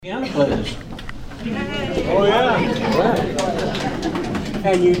Piano players. Oh, yeah.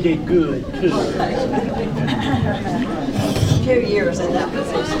 And you did good, too. 2 years in that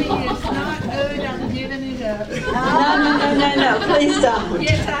position. It's not good, I'm giving it up. No, please don't.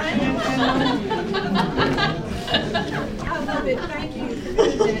 Yes, I am. I love it, thank you.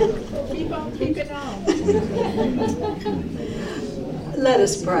 Keep on keeping on. Let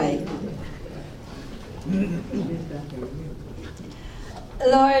us pray.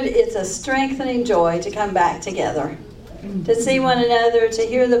 Lord, it's a strengthening joy to come back together, to see one another, to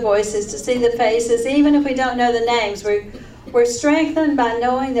hear the voices, to see the faces. Even if we don't know the names, we're strengthened by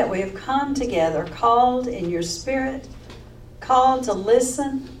knowing that we have come together, called in your spirit, called to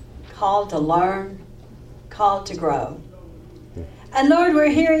listen, called to learn, called to grow. And Lord, we're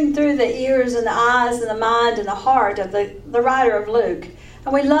hearing through the ears and the eyes and the mind and the heart of the writer of Luke.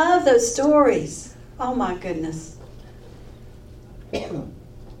 And we love those stories. Oh my goodness.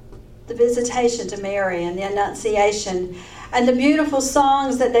 The visitation to Mary and the Annunciation and the beautiful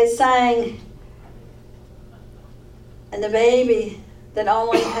songs that they sang, and the baby that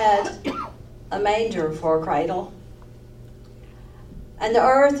only had a manger for a cradle, and the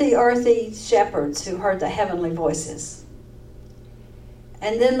earthy shepherds who heard the heavenly voices.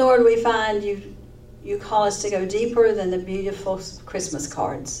 And then, Lord, we find you call us to go deeper than the beautiful Christmas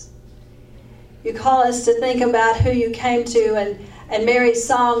cards. You call us to think about who you came to, and Mary's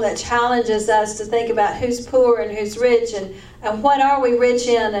song that challenges us to think about who's poor and who's rich, and what are we rich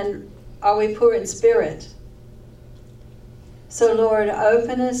in, and are we poor in spirit? So Lord,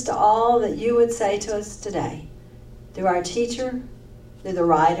 open us to all that you would say to us today, through our teacher, through the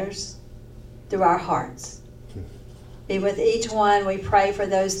writers, through our hearts. Be with each one. We pray for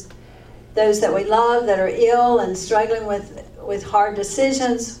those that we love that are ill and struggling with hard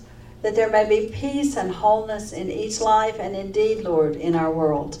decisions, that there may be peace and wholeness in each life, and indeed, Lord, in our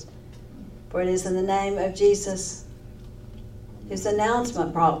world. For it is in the name of Jesus, whose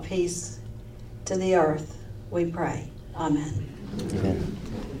announcement brought peace to the earth, we pray. Amen. Amen.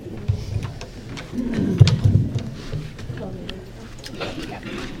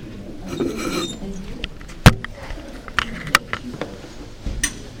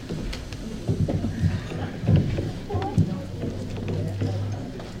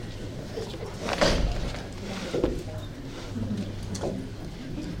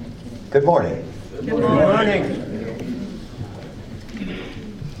 Good morning. Good morning.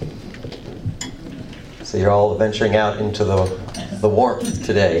 So you're all venturing out into the warmth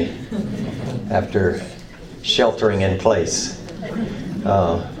today after sheltering in place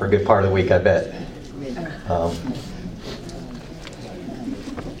for a good part of the week, I bet.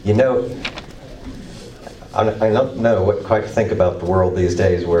 I don't know what quite to think about the world these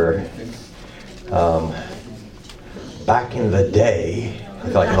days, where back in the day, I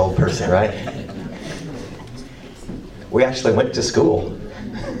feel like an old person, right? We actually went to school.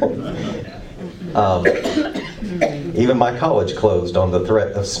 Even my college closed on the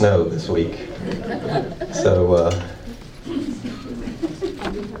threat of snow this week. So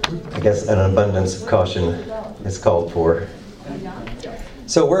I guess an abundance of caution is called for.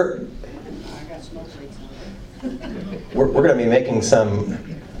 So we're going to be making some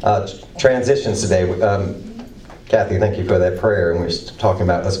transitions today. Kathy, thank you for that prayer. And we're talking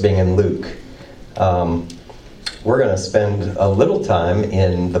about us being in Luke. We're going to spend a little time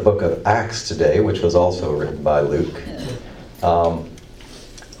in the book of Acts today, which was also written by Luke. But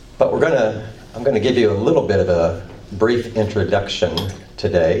I'm going to give you a little bit of a brief introduction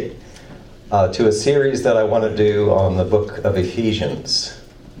today to a series that I want to do on the book of Ephesians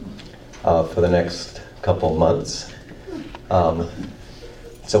for the next couple months.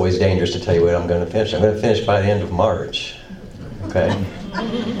 It's always dangerous to tell you what I'm going to finish. I'm going to finish by the end of March. Okay?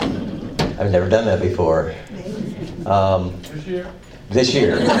 I've never done that before. This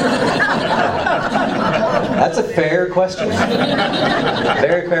year. That's a fair question.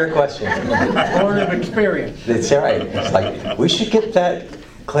 Very fair question. Born of experience. That's right. It's like, we should get that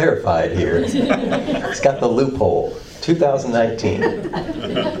clarified here. It's got the loophole. 2019.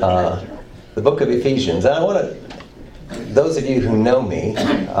 The book of Ephesians. And I want to... Those of you who know me,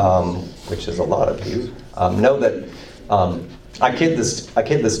 which is a lot of you, know that I kid the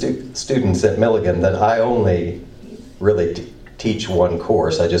students at Milligan that I only really teach one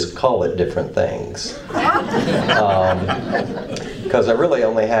course. I just call it different things. Because I really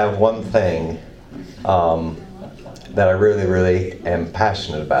only have one thing that I really, really am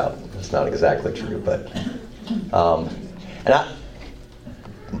passionate about. It's not exactly true, but...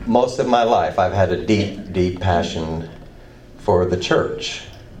 most of my life I've had a deep, deep passion for the church.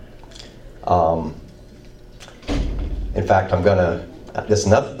 In fact, I'm going to this is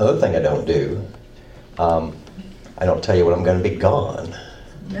another thing I don't do. I don't tell you when I'm going to be gone.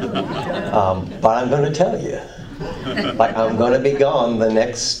 But I'm going to tell you. Like, I'm going to be gone the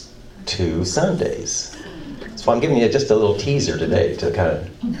next 2 Sundays. So I'm giving you just a little teaser today to kind of,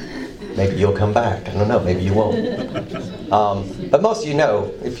 maybe you'll come back. I don't know, maybe you won't. But most of you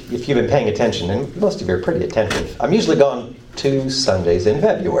know, if you've been paying attention, and most of you are pretty attentive, I'm usually gone 2 Sundays in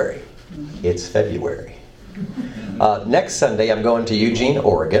February. It's February. Next Sunday, I'm going to Eugene,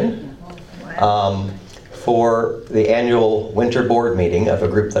 Oregon, for the annual winter board meeting of a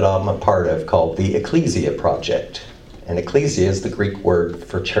group that I'm a part of called the Ecclesia Project. And ecclesia is the Greek word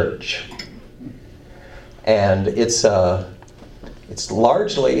for church. And it's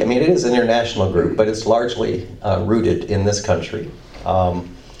largely, I mean, it is an international group, but it's largely rooted in this country.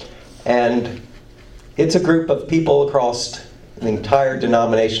 And it's a group of people across the entire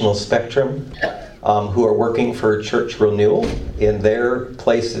denominational spectrum who are working for church renewal in their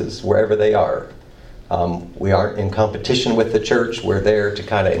places, wherever they are. We aren't in competition with the church. We're there to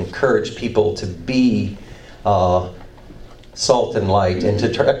kind of encourage people to be salt and light, and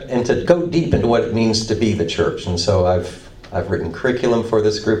to go deep into what it means to be the church. And so I've written curriculum for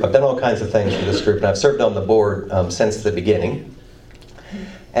this group. I've done all kinds of things for this group, and I've served on the board since the beginning.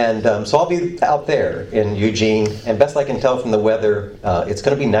 And so I'll be out there in Eugene, and best I can tell from the weather, it's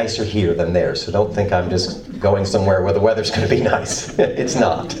going to be nicer here than there. So don't think I'm just going somewhere where the weather's going to be nice. It's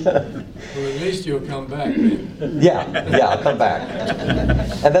not. Well, at least you'll come back then. Yeah, I'll come back.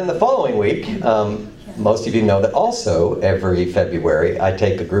 And then the following week, most of you know that also every February I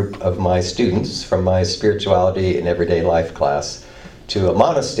take a group of my students from my spirituality and everyday life class to a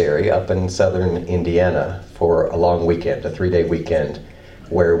monastery up in southern Indiana for a long weekend, a 3-day weekend,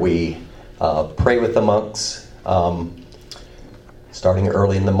 where we pray with the monks, starting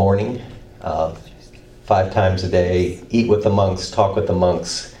early in the morning, 5 times a day, eat with the monks, talk with the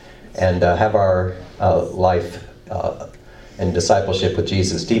monks, and have our life and discipleship with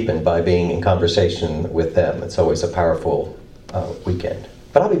Jesus deepened by being in conversation with them. It's always a powerful weekend.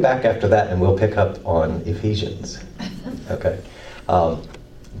 But I'll be back after that, and we'll pick up on Ephesians. Okay.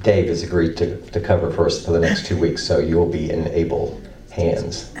 Dave has agreed to cover for us for the next 2 weeks, so you will be in able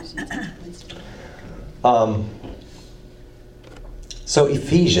hands. So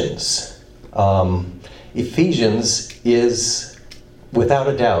Ephesians. Ephesians is, without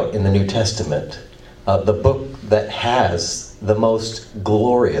a doubt, in the New Testament, the book that has the most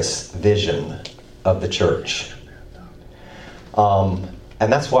glorious vision of the church. And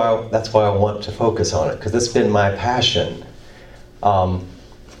that's why I want to focus on it, because it's been my passion.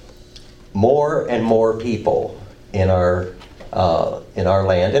 More and more people in our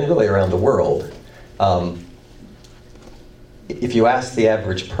land, and really around the world, if you ask the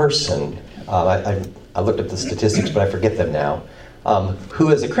average person, I looked at the statistics, but I forget them now, who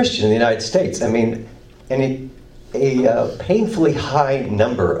is a Christian in the United States, I mean, and a painfully high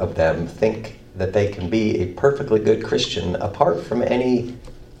number of them think that they can be a perfectly good Christian apart from any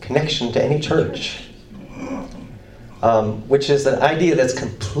connection to any church, which is an idea that's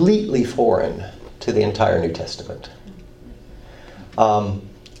completely foreign to the entire New Testament.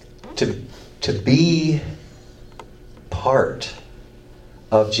 To be part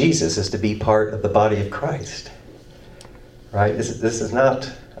of Jesus is to be part of the body of Christ, right? This is not,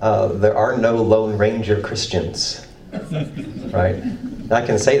 there are no Lone Ranger Christians, right? And I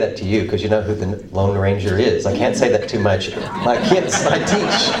can say that to you because you know who the Lone Ranger is. I can't say that to my kids I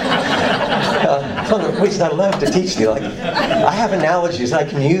teach. We're not allowed to teach you. Like, I have analogies I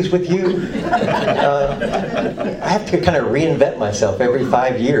can use with you. I have to kind of reinvent myself every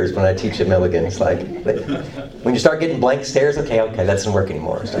 5 years when I teach at Milligan. It's like, when you start getting blank stares, okay, that doesn't work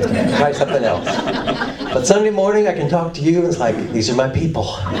anymore. So try something else. But Sunday morning, I can talk to you, and it's like, these are my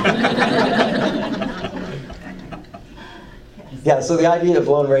people. Yeah, so the idea of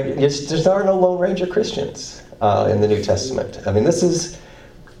Lone Ranger, there are no Lone Ranger Christians in the New Testament. I mean, this is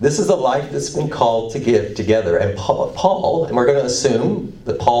a life that's been called to give together. And Paul, and we're going to assume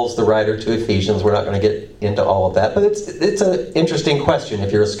that Paul's the writer to Ephesians. We're not going to get into all of that. But it's an interesting question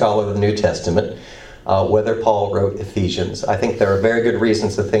if you're a scholar of the New Testament, whether Paul wrote Ephesians. I think there are very good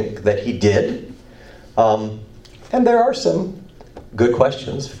reasons to think that he did. And there are some good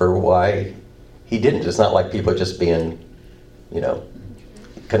questions for why he didn't. It's not like people are just being,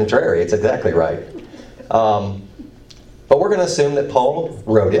 contrary. It's exactly right. But we're going to assume that Paul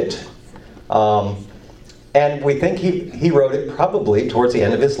wrote it. And we think he wrote it probably towards the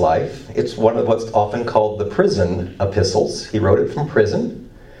end of his life. It's one of what's often called the prison epistles. He wrote it from prison.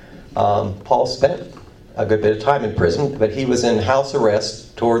 Paul spent a good bit of time in prison, but he was in house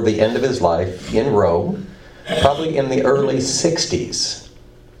arrest toward the end of his life in Rome probably in the early 60s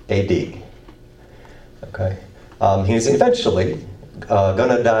AD. Okay, he's eventually going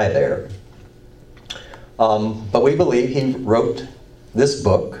to die there. But we believe he wrote this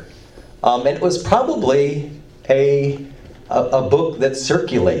book, and it was probably a book that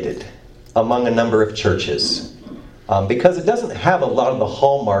circulated among a number of churches, because it doesn't have a lot of the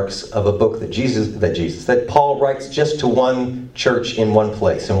hallmarks of a book that Paul writes just to one church in one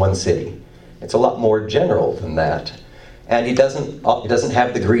place, in one city. It's a lot more general than that. And he doesn't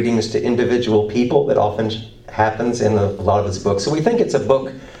have the greetings to individual people that often happens in a lot of his books. So we think it's a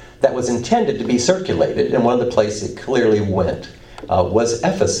book that was intended to be circulated, and one of the places it clearly went was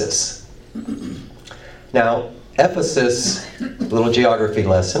Ephesus. Now, Ephesus, little geography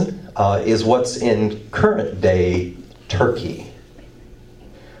lesson, is what's in current day Turkey.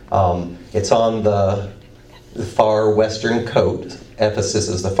 It's on the far western coast. Ephesus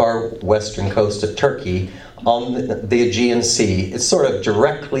is the far western coast of Turkey on the Aegean Sea. It's sort of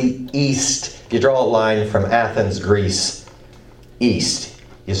directly east. You draw a line from Athens, Greece, east.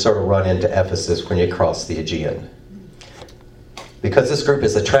 You sort of run into Ephesus when you cross the Aegean. Because this group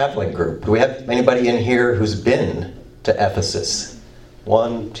is a traveling group. Do we have anybody in here who's been to Ephesus?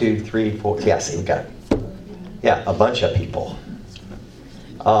 1, 2, 3, 4. Yeah, see, we got, a bunch of people.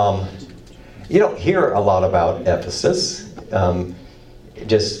 You don't hear a lot about Ephesus.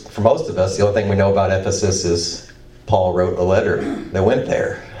 Just for most of us, the only thing we know about Ephesus is Paul wrote a letter that went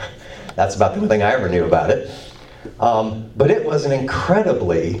there. That's about the only thing I ever knew about it. But it was an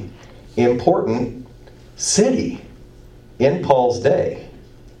incredibly important city in Paul's day.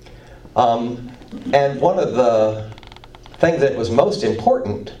 And one of the things that was most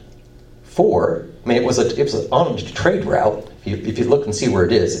important it was on a trade route. If you look and see where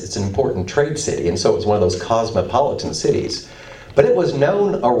it is, it's an important trade city, and so it was one of those cosmopolitan cities. But it was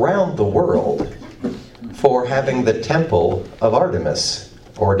known around the world for having the temple of Artemis,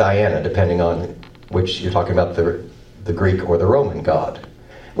 or Diana, depending on which you're talking about, the Greek or the Roman god,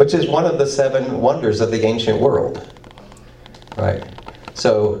 which is one of the 7 wonders of the ancient world. Right?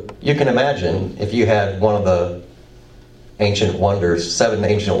 So you can imagine if you had one of the ancient wonders, 7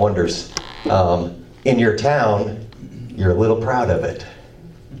 ancient wonders, in your town, you're a little proud of it.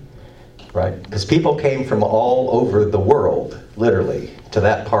 Right? Because people came from all over the world, literally, to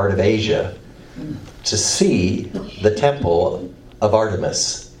that part of Asia to see the temple of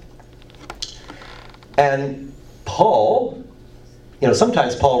Artemis. And Paul,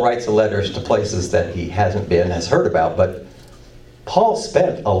 sometimes Paul writes letters to places that he has heard about, but Paul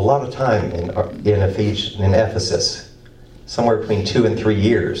spent a lot of time in Ephesus, somewhere between 2 and 3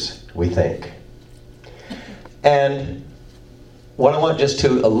 years, we think. And what I want just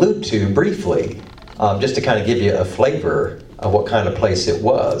to allude to briefly, just to kind of give you a flavor of what kind of place it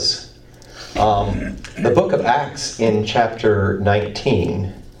was. The book of Acts in chapter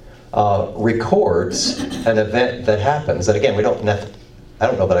 19 records an event that happens. And again, I don't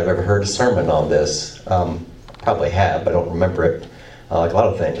know that I've ever heard a sermon on this. Probably have, but I don't remember it. Like a lot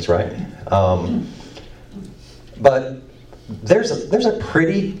of things, right? But there's a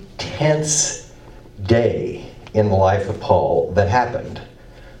pretty tense day in the life of Paul that happened.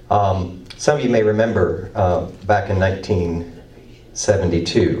 Some of you may remember back in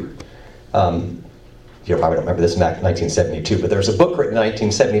 1972. You probably don't remember this back in 1972, but there's a book written in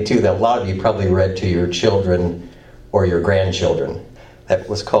 1972 that a lot of you probably read to your children or your grandchildren. That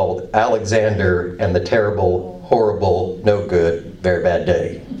was called Alexander and the Terrible, Horrible, No Good, Very Bad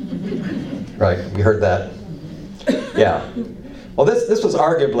Day. Right? You heard that? Yeah. Well, this was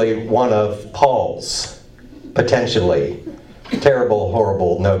arguably one of Paul's potentially terrible,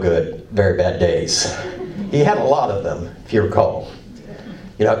 horrible, no good, very bad days. He had a lot of them, if you recall.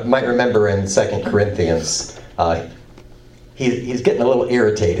 You might remember in 2 Corinthians, he's getting a little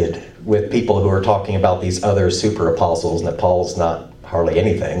irritated with people who are talking about these other super apostles and that Paul's not hardly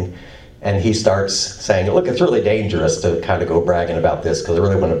anything. And he starts saying, look, it's really dangerous to kind of go bragging about this because I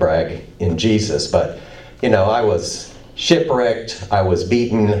really want to brag in Jesus. But, I was shipwrecked, I was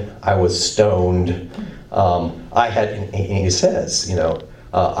beaten, I was stoned. He says,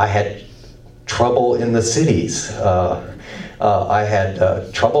 I had trouble in the cities. I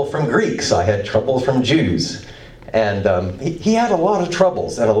had trouble from Greeks. I had trouble from Jews. And he had a lot of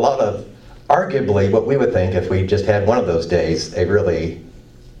troubles and a lot of, arguably, what we would think if we just had one of those days, a really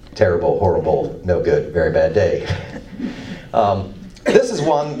terrible, horrible, no good, very bad day. This is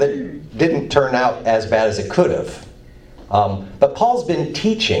one that didn't turn out as bad as it could have. But Paul's been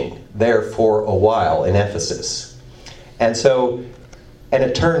teaching there for a while in Ephesus. And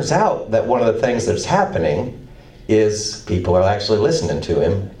it turns out that one of the things that's happening is people are actually listening to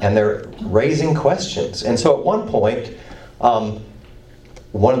him, and they're raising questions. And so at one point,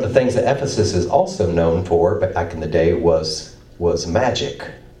 one of the things that Ephesus is also known for back in the day was magic.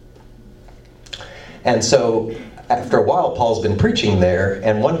 And so after a while, Paul's been preaching there,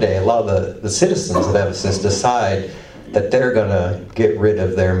 and one day a lot of the citizens of Ephesus decide that they're going to get rid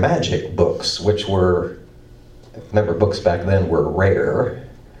of their magic books, which were, remember, books back then were rare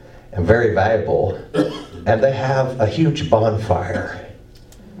and very valuable, and they have a huge bonfire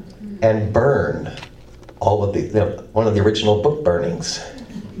and burn all of one of the original book burnings.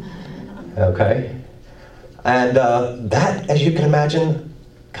 Okay? And that, as you can imagine,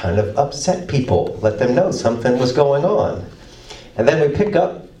 kind of upset people, let them know something was going on. And then we pick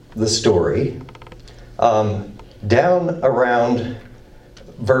up the story down around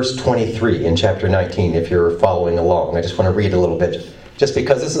verse 23 in chapter 19, if you're following along. I just want to read a little bit, just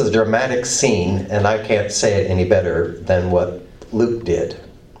because this is a dramatic scene, and I can't say it any better than what Luke did.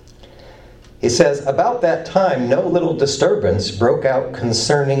 He says, "About that time, no little disturbance broke out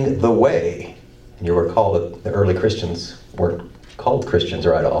concerning the way." And you'll recall that the early Christians weren't called Christians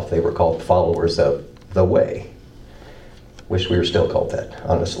right off. They were called followers of the way. Wish we were still called that,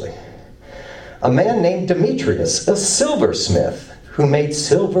 honestly. "A man named Demetrius, a silversmith, who made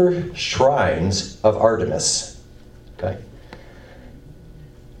silver shrines of Artemis." Okay.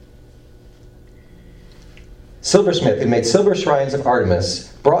 Silversmith, who made silver shrines of Artemis,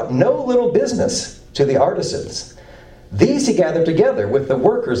 brought no little business to the artisans. These he gathered together with the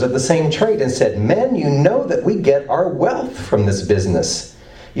workers of the same trade and said, "Men, you know that we get our wealth from this business.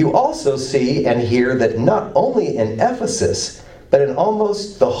 You also see and hear that not only in Ephesus, but in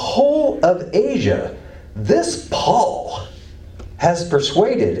almost the whole of Asia, this Paul has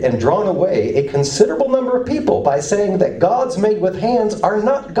persuaded and drawn away a considerable number of people by saying that gods made with hands are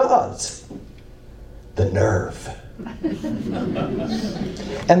not gods." The nerve.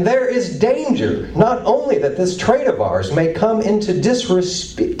 "And there is danger, not only that this trade of ours may come into disrepute,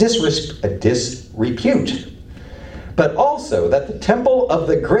 but also that the temple of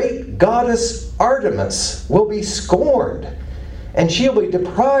the great goddess Artemis will be scorned, and she will be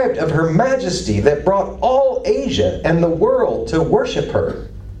deprived of her majesty that brought all Asia and the world to worship her."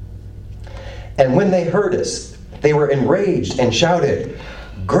 And when they heard us, they were enraged and shouted,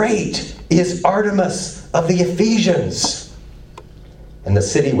 "Great is Artemis of the Ephesians!" And the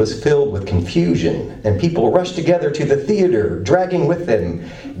city was filled with confusion, and people rushed together to the theater, dragging with them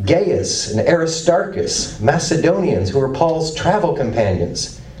Gaius and Aristarchus, Macedonians who were Paul's travel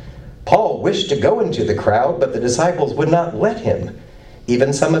companions. Paul wished to go into the crowd, but the disciples would not let him.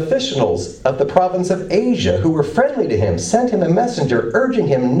 Even some officials of the province of Asia, who were friendly to him, sent him a messenger urging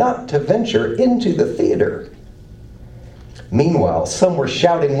him not to venture into the theater. Meanwhile, some were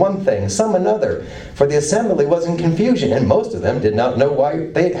shouting one thing, some another, for the assembly was in confusion, and most of them did not know why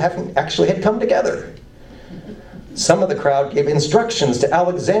they actually had come together. Some of the crowd gave instructions to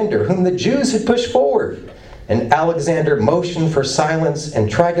Alexander, whom the Jews had pushed forward. And Alexander motioned for silence and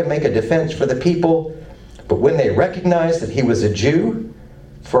tried to make a defense for the people. But when they recognized that he was a Jew,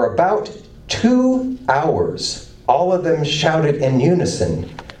 for about 2 hours, all of them shouted in unison,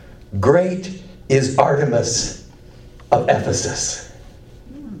 "Great is Artemis of Ephesus."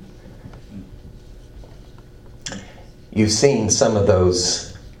 You've seen some of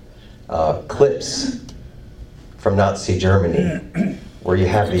those clips from Nazi Germany where you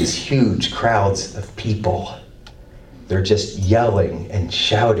have these huge crowds of people. They're just yelling and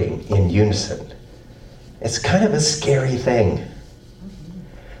shouting in unison. It's kind of a scary thing.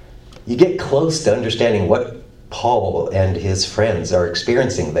 You get close to understanding what Paul and his friends are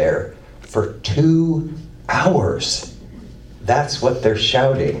experiencing there for 2 hours. That's what they're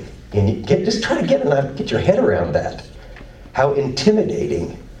shouting. And you just try to get your head around that. How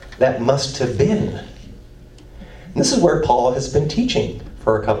intimidating that must have been. And this is where Paul has been teaching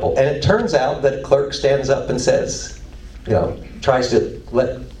for a couple. And it turns out that a clerk stands up and says, tries to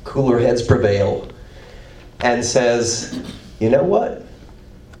let cooler heads prevail, and says, "You know what?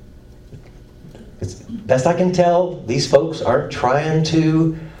 It's best I can tell, these folks aren't trying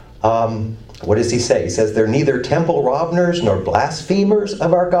to, what does he say? He says they're neither temple robbers nor blasphemers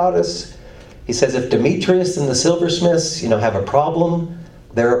of our goddess. He says if Demetrius and the silversmiths, have a problem,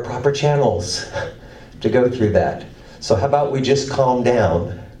 there are proper channels to go through that. So how about we just calm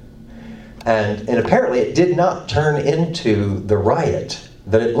down?" And apparently it did not turn into the riot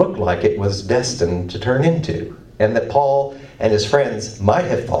that it looked like it was destined to turn into. And that Paul and his friends might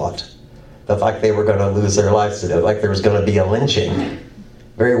have thought that like they were going to lose their lives today, like there was going to be a lynching.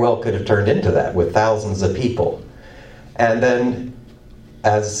 Very well could have turned into that with thousands of people. And then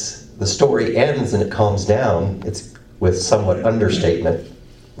as the story ends and it calms down, it's with somewhat understatement.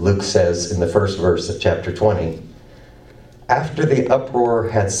 Luke says in the first verse of chapter 20, after the uproar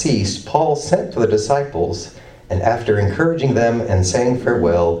had ceased, Paul sent for the disciples, and after encouraging them and saying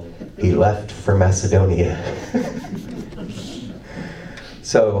farewell, he left for Macedonia.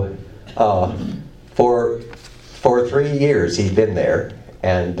 So, for 3 years he'd been there,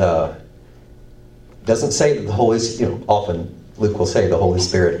 and doesn't say that the Holy, often Luke will say the Holy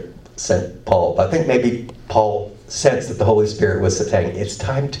Spirit sent Paul, but I think maybe Paul sensed that the Holy Spirit was saying, it's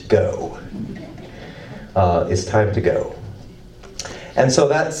time to go. It's time to go. And so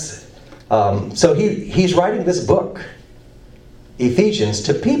that's, so he's writing this book, Ephesians,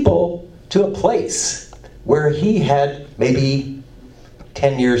 to people, to a place where he had maybe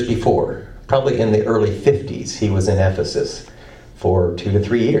 10 years before, probably in the early 50s, he was in Ephesus for 2 to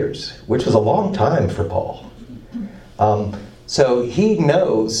 3 years, which was a long time for Paul. So he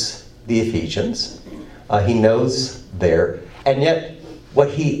knows the Ephesians, he knows there, and yet what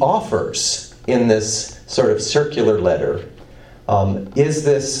he offers in this sort of circular letter is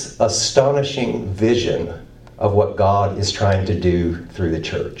this astonishing vision of what God is trying to do through the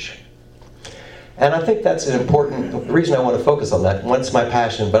church. And I think that's an important reason I want to focus on that. One, it's my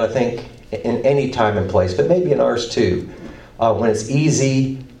passion, but I think in any time and place, but maybe in ours too, when it's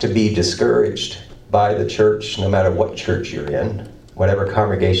easy to be discouraged by the church, no matter what church you're in, whatever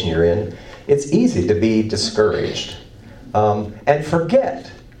congregation you're in, it's easy to be discouraged and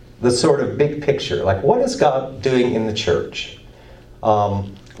forget the sort of big picture. Like, what is God doing in the church?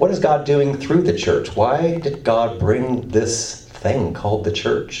 What is God doing through the church? Why did God bring this thing called the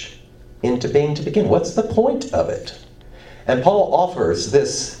church into being to begin? What's the point of it? And Paul offers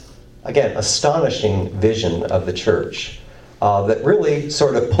this, again, astonishing vision of the church that really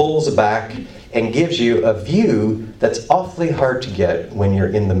sort of pulls back and gives you a view that's awfully hard to get when you're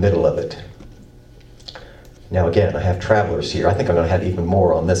in the middle of it. Now again, I have travelers here. I think I'm going to have even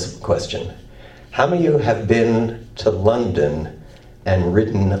more on this question. How many of you have been to London and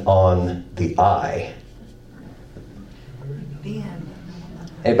ridden on the Eye?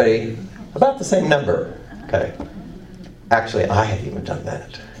 Anybody? About the same number. Okay. Actually, I have even done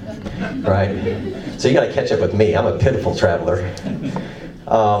that. Right? So you got to catch up with me. I'm a pitiful traveler.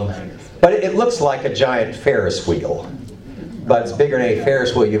 But it looks like a giant Ferris wheel. But it's bigger than any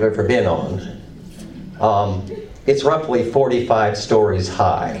Ferris wheel you've ever been on. It's roughly 45 stories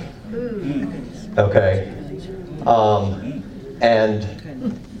high. Okay? And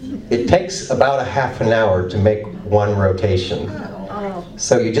it takes about a half an hour to make one rotation.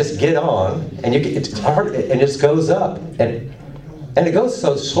 So you just get on, and it's hard, and it just goes up, and it goes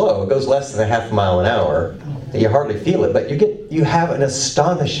so slow. It goes less than a half mile an hour that you hardly feel it. But you have an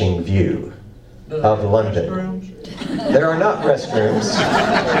astonishing view of London. There are not restrooms,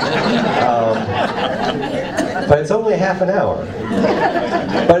 but it's only a half an hour.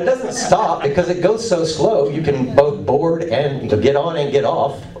 But it doesn't stop because it goes so slow. You can both board and get on and get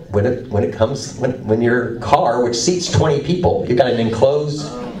off. When your car, which seats 20 people, you've got an enclosed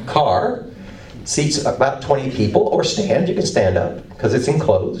car, seats about 20 people, or you can stand up because it's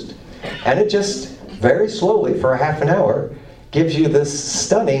enclosed, and it just very slowly for a half an hour gives you this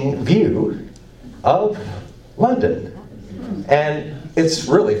stunning view of London. And it's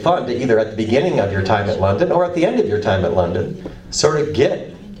really fun to either at the beginning of your time at London or at the end of your time at London sort of get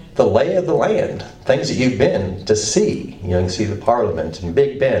the lay of the land, things that you've been to see. You can see the Parliament and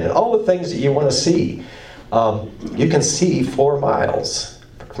Big Ben and all the things that you want to see. You can see 4 miles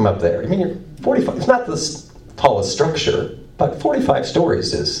from up there. I mean, you're 45. It's not the tallest structure, but 45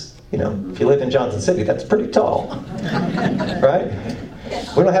 stories is, if you live in Johnson City, that's pretty tall, right?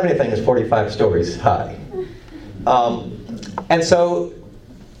 We don't have anything that's 45 stories high. And so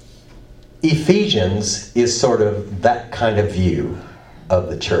Ephesians is sort of that kind of view of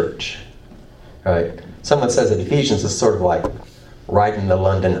the church, right? Someone says that Ephesians is sort of like riding the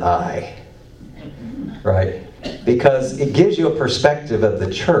London Eye, right? Because it gives you a perspective of the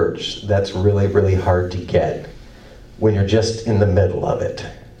church that's really, really hard to get when you're just in the middle of it.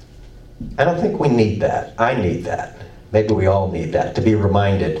 And I think we need that. I need that. Maybe we all need that, to be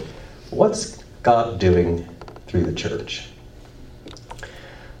reminded, what's God doing through the church?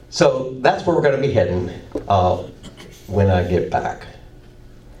 So that's where we're going to be heading when I get back.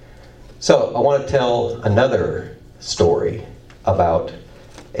 So I want to tell another story about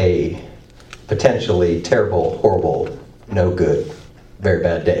a potentially terrible, horrible, no good, very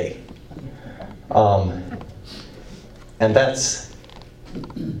bad day. And that's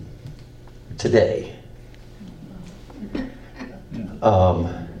today.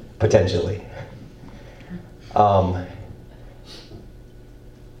 Potentially.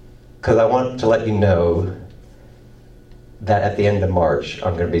 because I want to let you know that at the end of March,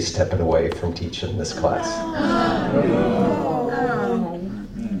 I'm going to be stepping away from teaching this class.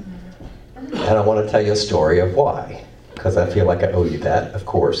 And I want to tell you a story of why, because I feel like I owe you that, of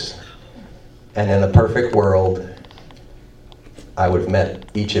course. And in a perfect world, I would have met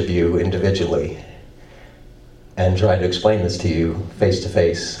each of you individually and tried to explain this to you face to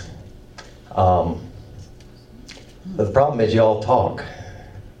face. But the problem is you all talk.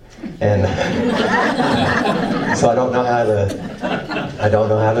 And so I don't know how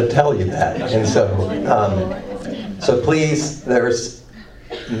to tell you that. And so please, there's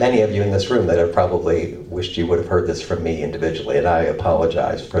many of you in this room that have probably wished you would have heard this from me individually, and I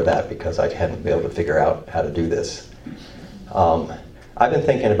apologize for that because I hadn't been able to figure out how to do this. I've been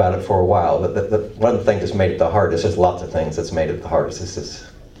thinking about it for a while, but one of the things that's made it the hardest, there's lots of things that's made it the hardest.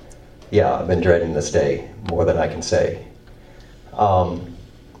 I've been dreading this day more than I can say.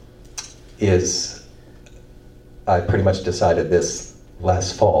 I pretty much decided this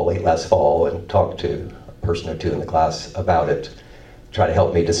late last fall, and talked to a person or two in the class about it, try to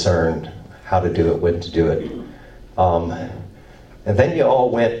help me discern how to do it, when to do it. And then you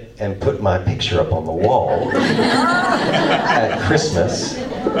all went and put my picture up on the wall at Christmas.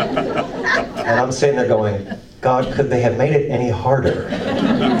 And I'm sitting there going, God, could they have made it any harder?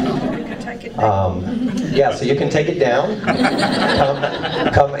 Yeah, so you can take it down.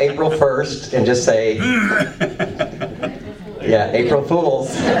 Come April 1st and just say, yeah, April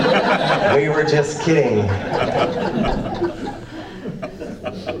Fools. We were just kidding.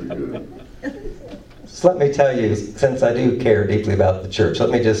 So let me tell you, since I do care deeply about the church,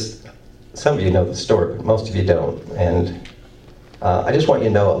 some of you know the story, but most of you don't. And I just want you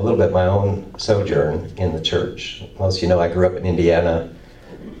to know a little bit my own sojourn in the church. Most of you know I grew up in Indiana.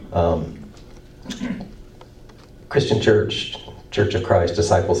 Christian Church, Church of Christ,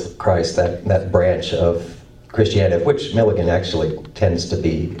 Disciples of Christ, that branch of Christianity, of which Milligan actually tends to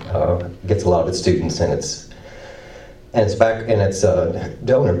be, gets a lot of its students, and it's back in its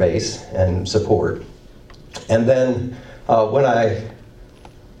donor base and support. And then when I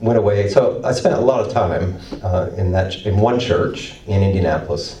went away, so I spent a lot of time in one church in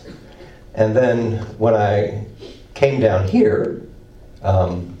Indianapolis. And then when I came down here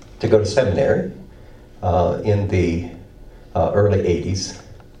to go to seminary in the early 80s,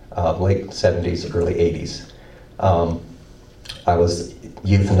 late 70s, early 80s, I was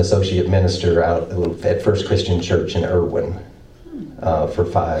youth and associate minister out at First Christian Church in Irwin for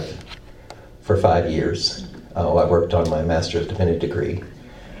 5 years. I worked on my Master's Divinity degree.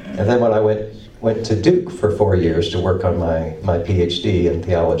 And then when I went to Duke for 4 years to work on my PhD in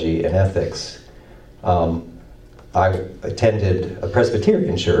theology and ethics, I attended a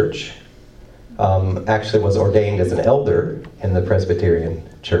Presbyterian church, actually was ordained as an elder in the Presbyterian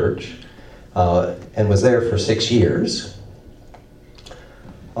church, and was there for 6 years.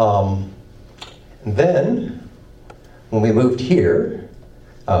 Then, when we moved here,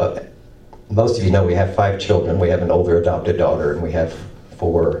 most of you know we have 5 children. We have an older adopted daughter, and we have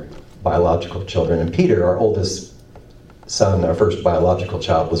 4 biological children. And Peter, our oldest son, our first biological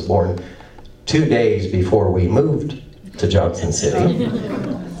child, was born 2 days before we moved to Johnson City.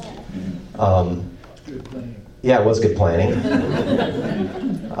 Yeah, it was good planning.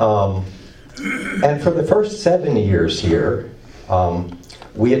 And for the first 7 years here,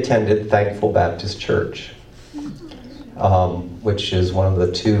 we attended Thankful Baptist Church, which is one of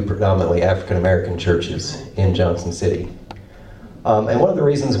the 2 predominantly African American churches in Johnson City. And one of the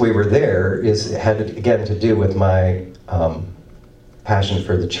reasons we were there had again to do with my passion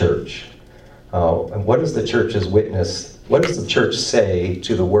for the church. And what is the church's witness? What does the church say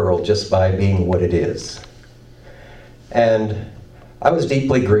to the world just by being what it is? And I was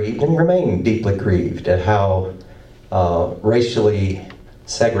deeply grieved and remain deeply grieved at how racially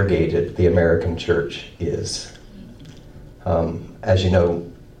segregated the American church is. As you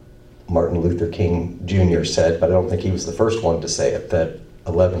know, Martin Luther King Jr. said, but I don't think he was the first one to say it, that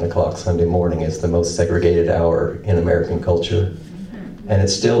 11 o'clock Sunday morning is the most segregated hour in American culture. And it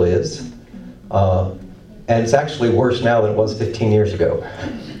still is. And it's actually worse now than it was 15 years ago.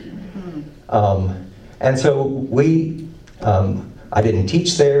 And so I didn't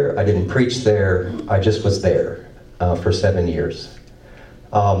teach there, I didn't preach there, I just was there for 7 years.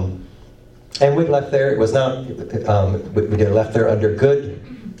 And we left there, it was not, we left there under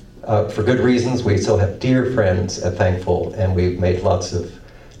for good reasons. We still have dear friends at Thankful, and we've made lots of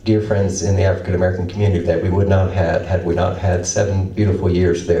dear friends in the African American community that we would not have had we not had 7 beautiful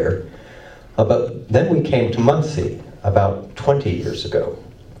years there. But then we came to Muncie about 20 years ago.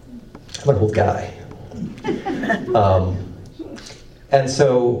 I'm an old guy. And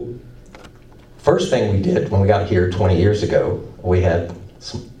so first thing we did when we got here 20 years ago, we had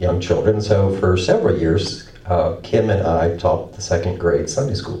some young children. So for several years, Kim and I taught the second grade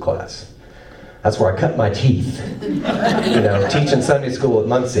Sunday school class. That's where I cut my teeth, teaching Sunday school at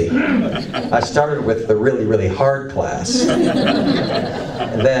Muncie. I started with the really, really hard class.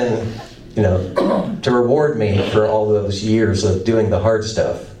 And then, to reward me for all those years of doing the hard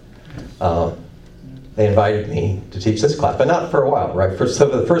stuff, they invited me to teach this class, but not for a while, right? So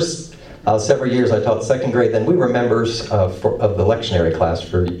for the first several years I taught second grade, then we were members of the lectionary class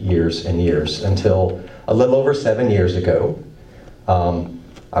for years and years, until a little over 7 years ago,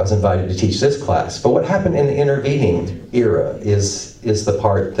 I was invited to teach this class. But what happened in the intervening era is the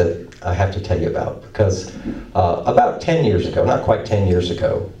part that I have to tell you about, because about 10 years ago, not quite 10 years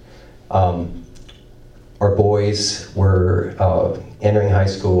ago, our boys were entering high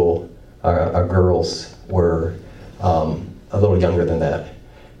school. Our girls were a little younger than that.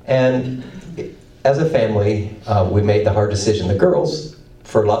 And as a family, we made the hard decision. The girls,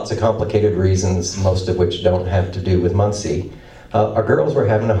 for lots of complicated reasons, most of which don't have to do with Muncie, our girls were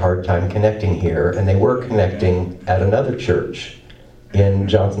having a hard time connecting here, and they were connecting at another church in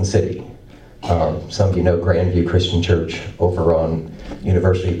Johnson City. Some of you know Grandview Christian Church over on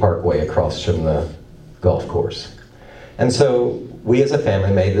University Parkway across from the golf course. And so we as a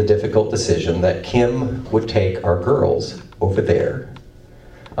family made the difficult decision that Kim would take our girls over there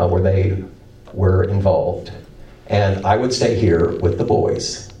where they were involved, and I would stay here with the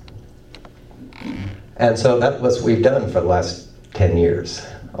boys. And so that's what we've done for the last 10 years,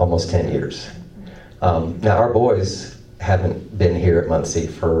 almost 10 years. Now our boys haven't been here at Muncie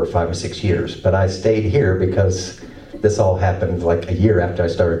for 5 or 6 years, but I stayed here because this all happened like a year after I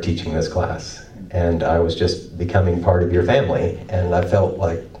started teaching this class. And I was just becoming part of your family, and I felt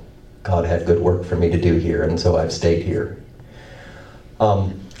like God had good work for me to do here, and so I've stayed here.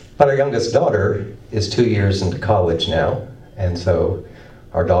 But our youngest daughter is 2 years into college now, and so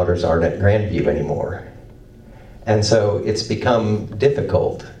our daughters aren't at Grandview anymore. And so it's become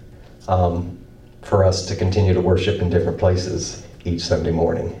difficult for us to continue to worship in different places each Sunday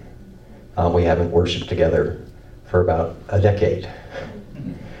morning. We haven't worshiped together for about a decade.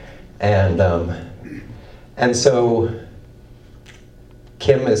 And so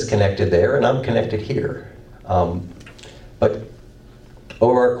Kim is connected there, and I'm connected here. But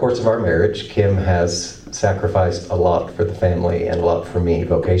over our course of our marriage, Kim has sacrificed a lot for the family and a lot for me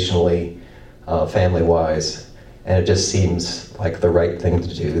vocationally, family-wise, and it just seems like the right thing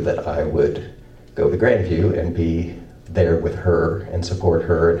to do that I would go to Grandview and be there with her and support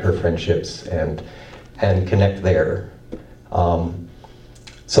her and her friendships and connect there.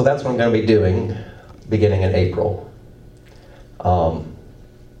 So that's what I'm going to be doing beginning in April.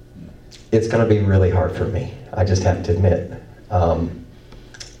 It's going to be really hard for me, I just have to admit.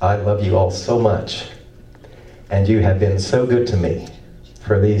 I love you all so much, and you have been so good to me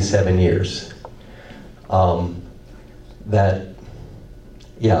for these 7 years.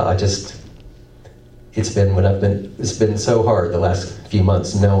 It's been so hard the last few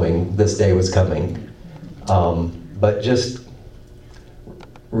months knowing this day was coming, but just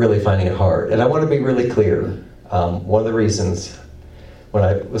really finding it hard. And I want to be really clear. One of the reasons when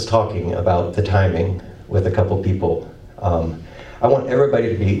I was talking about the timing with a couple people, I want everybody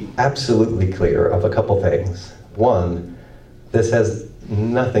to be absolutely clear of a couple things. One, this has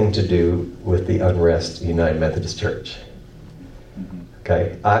nothing to do with the unrest in United Methodist Church.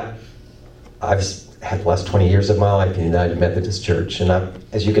 Okay, I've had the last 20 years of my life in United Methodist Church, and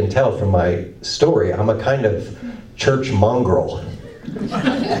as you can tell from my story, I'm a kind of church mongrel,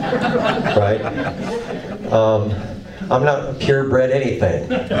 right? I'm not purebred anything,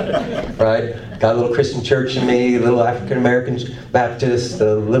 right? Got a little Christian church in me, a little African American Baptist,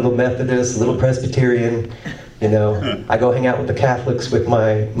 a little Methodist, a little Presbyterian. I go hang out with the Catholics with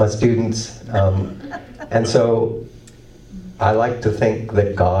my students, and so I like to think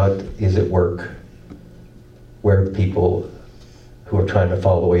that God is at work where the people who are trying to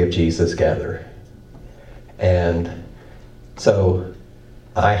follow the way of Jesus gather. And so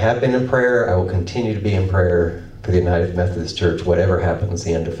I have been in prayer. I will continue to be in prayer for the United Methodist Church, whatever happens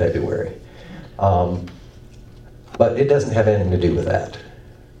the end of February. But it doesn't have anything to do with that.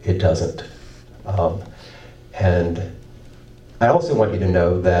 It doesn't. And I also want you to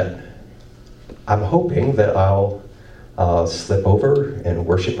know that I'm hoping that I'll slip over and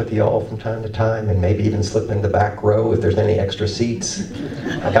worship with y'all from time to time, and maybe even slip in the back row if there's any extra seats.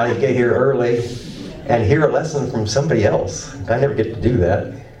 I gotta get here early and hear a lesson from somebody else. I never get to do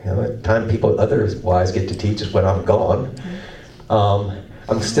that. The time people otherwise get to teach is when I'm gone.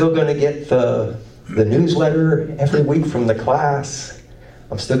 I'm still going to get the newsletter every week from the class.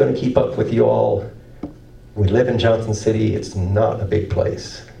 I'm still going to keep up with you all. We live in Johnson City. It's not a big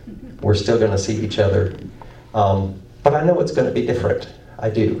place. We're still going to see each other. But I know it's going to be different. I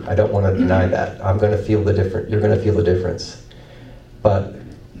do. I don't want to deny that. I'm going to feel the difference. You're going to feel the difference. But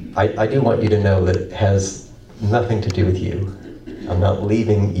I do want you to know that it has nothing to do with you. I'm not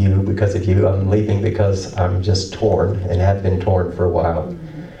leaving you because of you. I'm leaving because I'm just torn and have been torn for a while.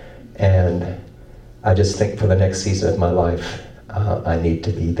 And I just think for the next season of my life, I need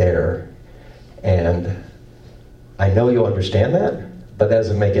to be there. And I know you'll understand that, but that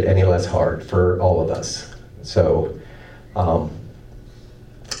doesn't make it any less hard for all of us. So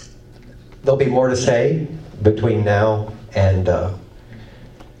there'll be more to say between now and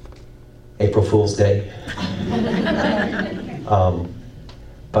April Fool's Day.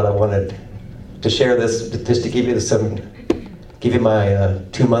 But I wanted to share this just to give you my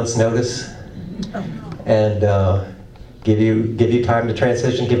 2 months notice, and give you time to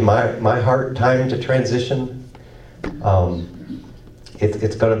transition, give my heart time to transition.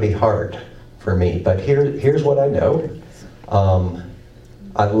 It's going to be hard for me, but here's what I know.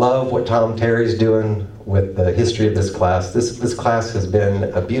 I love what Tom Terry's doing with the history of this class. This class has been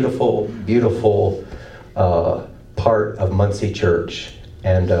a beautiful, beautiful part of Muncie Church,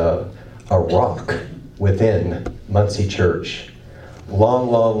 and a rock within Muncie Church long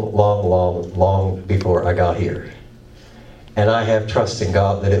before I got here. And I have trust in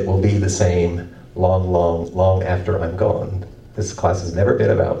God that it will be the same long after I'm gone. This class has never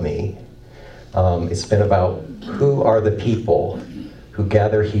been about me. It's been about who are the people who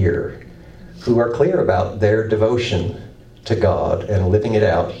gather here, who are clear about their devotion to God and living it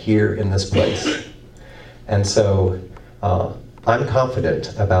out here in this place. And so I'm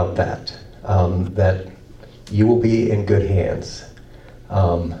confident about that, that you will be in good hands.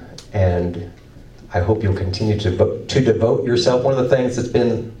 And I hope you'll continue to devote yourself. One of the things that's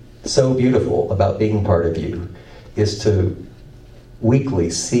been so beautiful about being part of you is to weekly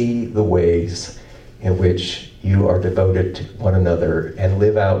see the ways in which you are devoted to one another and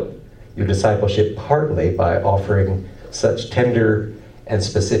live out your discipleship, partly by offering such tender and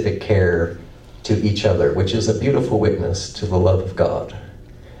specific care to each other, which is a beautiful witness to the love of God.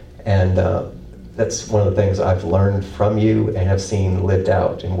 And that's one of the things I've learned from you and have seen lived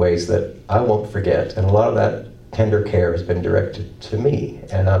out in ways that I won't forget. And a lot of that tender care has been directed to me,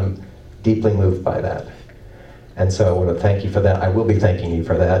 and I'm deeply moved by that. And so I want to thank you for that. I will be thanking you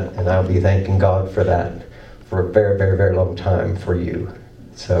for that, and I'll be thanking God for that for a very, very, very long time for you.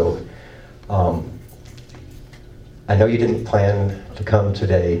 So I know you didn't plan to come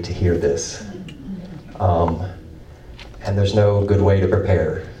today to hear this. And there's no good way to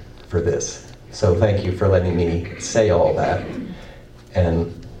prepare for this. So thank you for letting me say all that.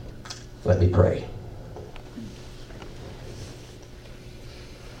 And let me pray.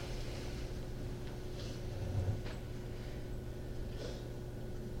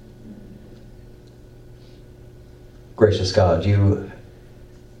 Gracious God, you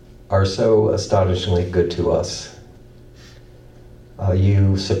are so astonishingly good to us.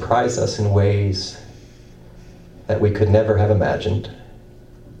 You surprise us in ways that we could never have imagined.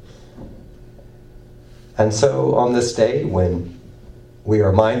 And so on this day, when we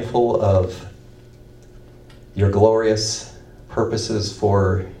are mindful of your glorious purposes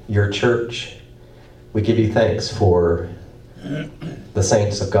for your church, we give you thanks for the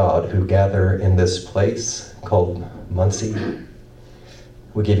saints of God who gather in this place called Muncie.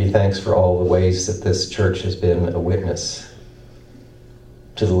 We give you thanks for all the ways that this church has been a witness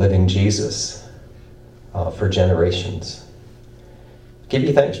to the living Jesus for generations. Give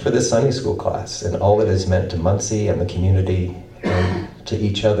you thanks for this Sunday school class and all it has meant to Muncie and the community and to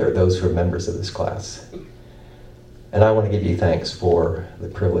each other, those who are members of this class. And I want to give you thanks for the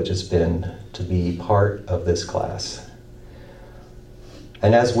privilege it's been to be part of this class.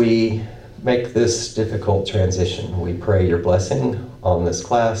 And as we make this difficult transition, we pray your blessing on this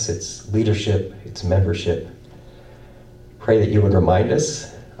class, its leadership, its membership. Pray that you would remind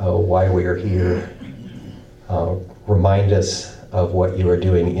us why we are here. Remind us of what you are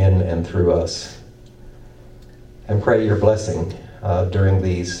doing in and through us. And pray your blessing during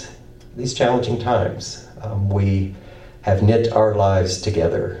these challenging times. We have knit our lives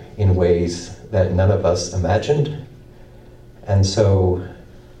together in ways that none of us imagined. And so,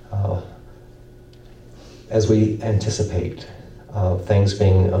 as we anticipate things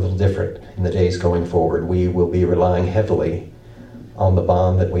being a little different in the days going forward, we will be relying heavily on the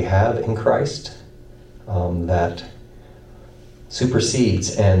bond that we have in Christ, that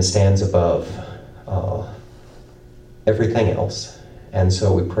supersedes and stands above everything else. And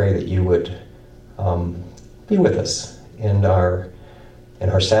so we pray that you would be with us in our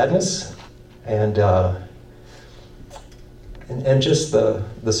our sadness, and just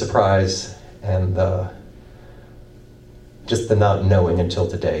the surprise and just the not knowing until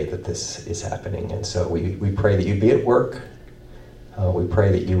today that this is happening. And so we pray that you'd be at work. We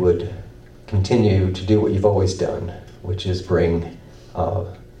pray that you would continue to do what you've always done, which is bring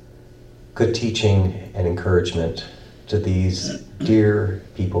good teaching and encouragement to these dear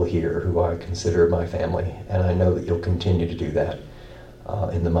people here who I consider my family. And I know that you'll continue to do that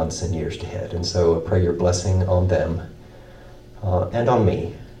in the months and years ahead. And so I pray your blessing on them and on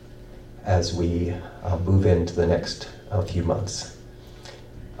me as we move into the next few months.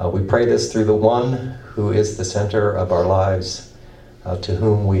 We pray this through the one who is the center of our lives, to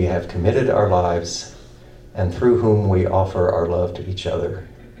whom we have committed our lives, and through whom we offer our love to each other,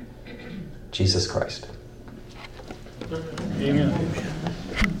 Jesus Christ. Amen.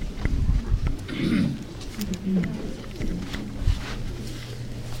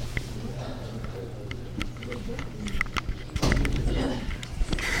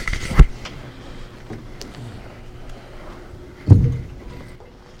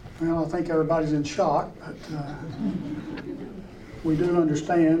 Well, I think everybody's in shock, but we do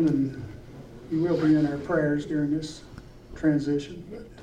understand, and you will be in our prayers during this transition. But